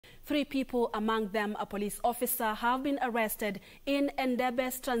3 people, among them a police officer, have been arrested in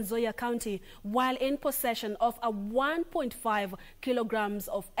Endebess Trans Nzoia County while in possession of a 1.5 kilograms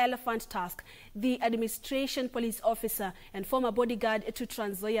of elephant tusk. The administration police officer and former bodyguard to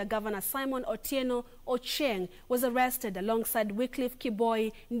Trans Nzoia Governor Simon Otieno Ochieng was arrested alongside Wycliffe,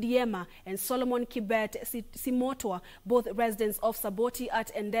 Kiboi, Ndiema and Solomon Kibet Simotwa, both residents of Saboti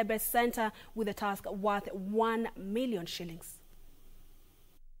at Endebess Center, with a tusk worth 1 million shillings.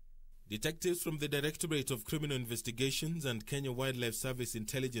 Detectives from the Directorate of Criminal Investigations and Kenya Wildlife Service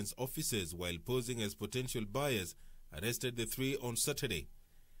intelligence officers, while posing as potential buyers, arrested the 3 on Saturday.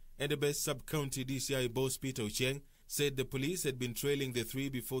 Endebess Sub-County DCI boss Peter Ochieng said the police had been trailing the 3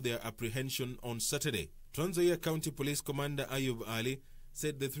 before their apprehension on Saturday. Trans Nzoia County Police Commander Ayub Ali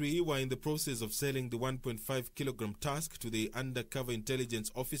said the 3 were in the process of selling the 1.5 kilogram tusk to the undercover intelligence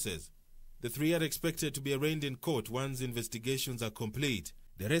officers. The 3 are expected to be arraigned in court once investigations are complete.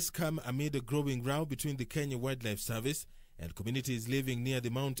 The arrests come amid a growing row between the Kenya Wildlife Service and communities living near the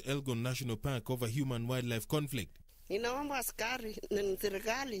Mount Elgon National Park over human-wildlife conflict. Ninaomba askari na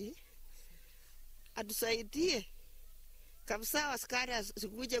serikali atusaidie kabisa, askari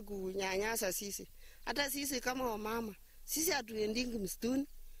asikuje kunyanyasa sisi. Hata sisi kama wamama, sisi hatuendingi msituni,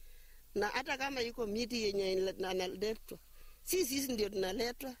 na hata kama yuko miti yenye analetwa, sisi ndio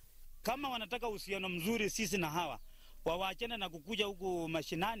tunaletwa. Kama wanataka uhusiano mzuri sisi na hawa, wawachane na kukuja huku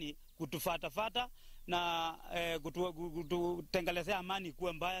mashinani kutufatafata na kututengelezea amani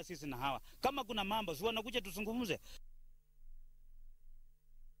kuwe mbaya sisi na hawa. Kama kuna mambo si wanakuja tuzungumze.